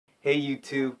Hey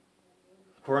YouTube,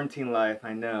 quarantine life,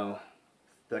 I know,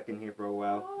 stuck in here for a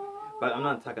while, but I'm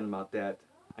not talking about that.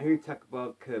 I'm here to talk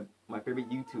about my favorite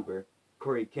YouTuber,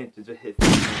 CoryxKenshin, just hit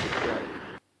subscribe.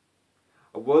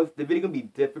 Well, the video gonna be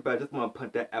different, but I just want to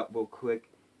put that out real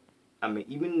quick. I mean,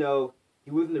 even though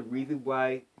he wasn't the reason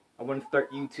why I want to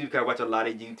start YouTube, because I watch a lot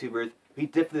of YouTubers,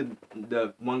 he's definitely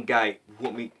the one guy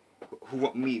who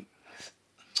want me.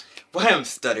 Why am I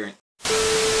stuttering?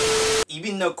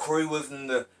 Even though Cory wasn't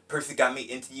the person who got me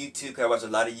into YouTube, because I watch a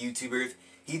lot of YouTubers,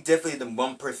 he's definitely the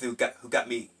one person who got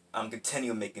me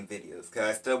continue making videos. Because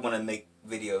I still want to make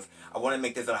videos. I want to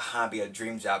make this a hobby, a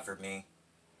dream job for me.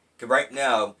 Because right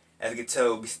now, as you can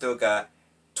tell, we still got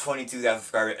 22,000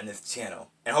 subscribers on this channel.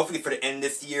 And hopefully for the end of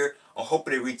this year, I'm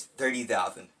hoping to reach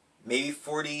 30,000. Maybe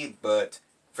 40, but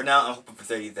for now, I'm hoping for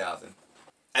 30,000.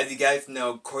 As you guys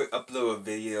know, Cory uploaded a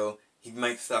video. He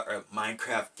might start a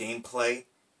Minecraft gameplay.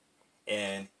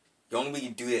 And the only way you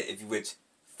do it is if you reach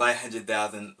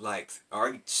 500,000 likes. I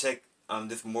already checked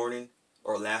this morning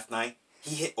or last night.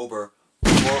 He hit over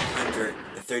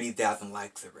 430,000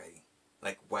 likes already.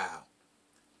 Like, wow.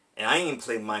 And I ain't even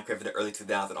played Minecraft in the early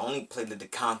 2000s. I only played the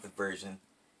console version.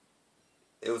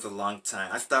 It was a long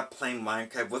time. I stopped playing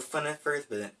Minecraft. It was fun at first,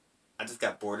 but then I just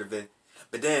got bored of it.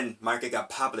 But then Minecraft got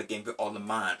popular again with all the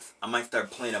mods. I might start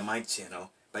playing on my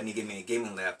channel. But I need to get me a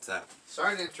gaming laptop.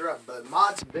 Sorry to interrupt, but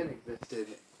mods have been existed.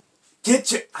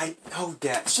 Get your... I know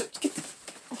that. Get the...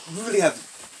 You really have...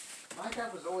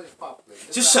 Minecraft was always popular.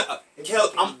 Just shut up.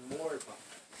 Kel, I'm... more popular.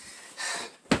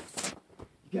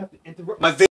 You have to interrupt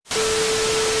my video.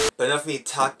 But enough of me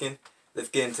talking. Let's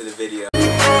get into the video.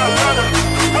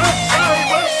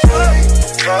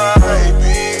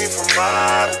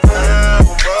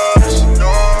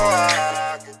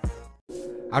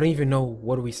 I don't even know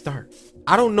where do we start.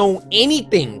 I don't know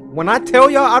anything. When I tell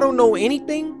y'all I don't know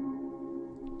anything.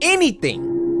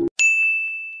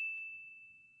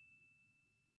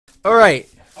 Alright.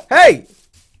 Hey,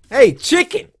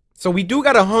 chicken. So we do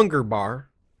got a hunger bar.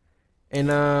 And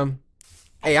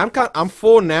hey, I'm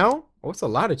full now. Oh, it's a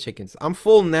lot of chickens. I'm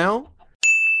full now.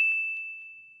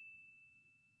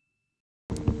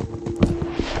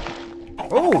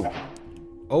 Oh!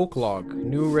 Oak log.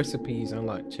 New recipes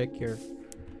unlocked. Check your...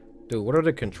 Dude, what are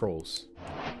the controls?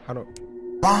 How do...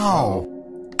 Wow!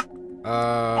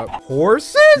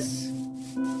 Horses?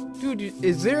 Dude,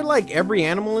 is there like every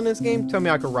animal in this game? Tell me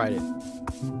I can ride it.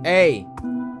 Hey!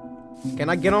 Can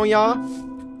I get on y'all?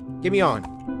 Get me on.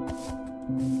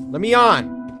 Let me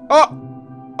on. Oh!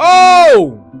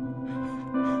 Oh!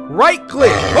 Right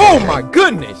click! Oh my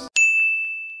goodness!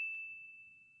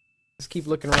 Let's keep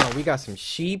looking around. We got some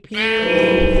sheep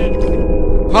here.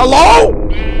 Hello?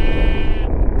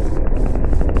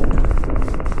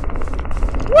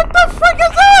 What the frick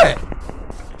is that?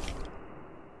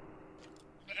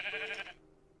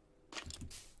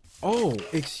 Oh,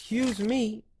 excuse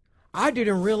me. I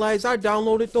didn't realize I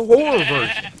downloaded the horror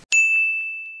version.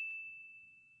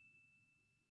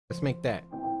 Let's make that.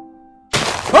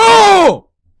 Oh!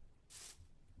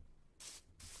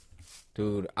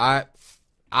 Dude, I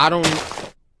don't...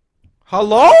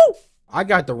 Hello? I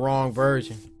got the wrong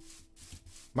version.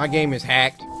 My game is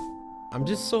hacked. I'm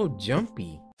just so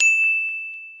jumpy.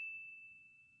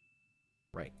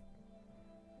 Right.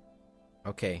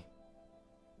 Okay.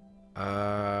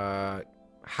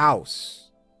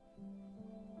 House.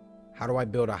 How do I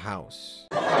build a house?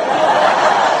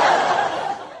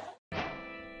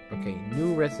 Okay,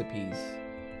 new recipes.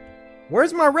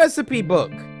 Where's my recipe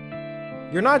book?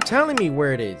 You're not telling me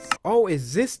where it is. Oh,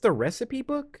 is this the recipe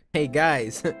book? Hey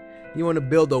guys, you want to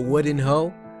build a wooden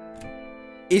hoe?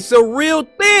 It's a real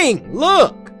thing.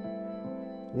 Look.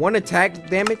 1 attack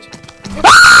damage.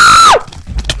 Ah!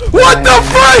 What the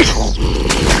frick?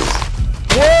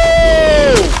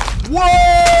 Whoa!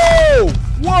 Whoa!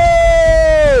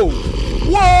 Whoa!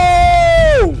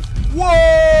 Whoa!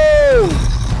 Whoa!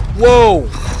 Whoa!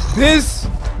 This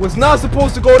was not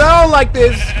supposed to go down like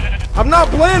this. I'm not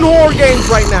playing horror games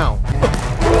right now.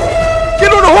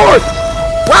 Get on the horse!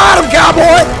 Ride him,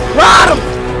 cowboy! Ride him!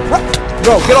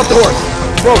 Bro, get off the horse.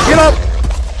 Bro, get up!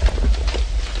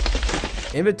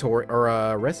 Inventory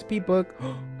or recipe book.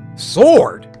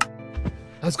 Sword!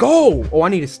 Let's go! Oh, I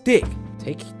need a stick.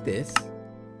 Take this.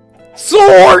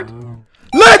 Sword!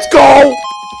 Let's go!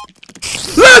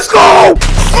 Let's go!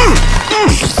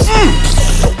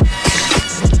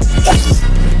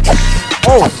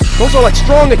 Oh, those are like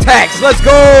strong attacks. Let's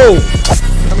go!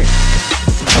 Come here.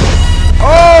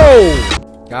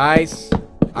 Oh! Guys,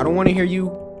 I don't want to hear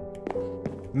you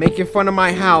making fun of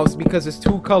my house because it's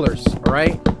 2 colors,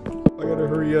 alright? I gotta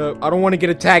hurry up. I don't want to get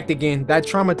attacked again. That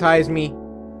traumatized me.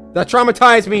 That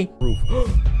traumatized me.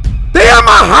 Roof. in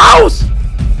my house!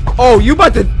 Oh, you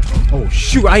about to... Oh,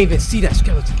 shoot, I didn't even see that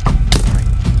skeleton.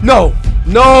 No,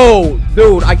 no,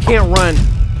 dude, I can't run.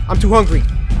 I'm too hungry.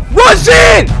 Rush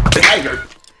in!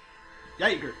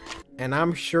 Yikers. And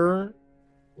I'm sure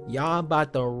y'all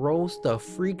about to roast the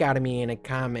freak out of me in the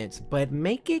comments, but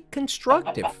make it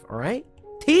constructive, all right?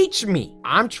 Teach me.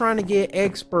 I'm trying to get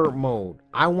expert mode.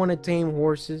 I want to tame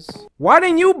horses. Why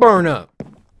didn't you burn up?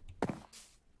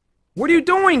 What are you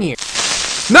doing here?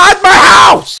 Not my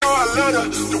house!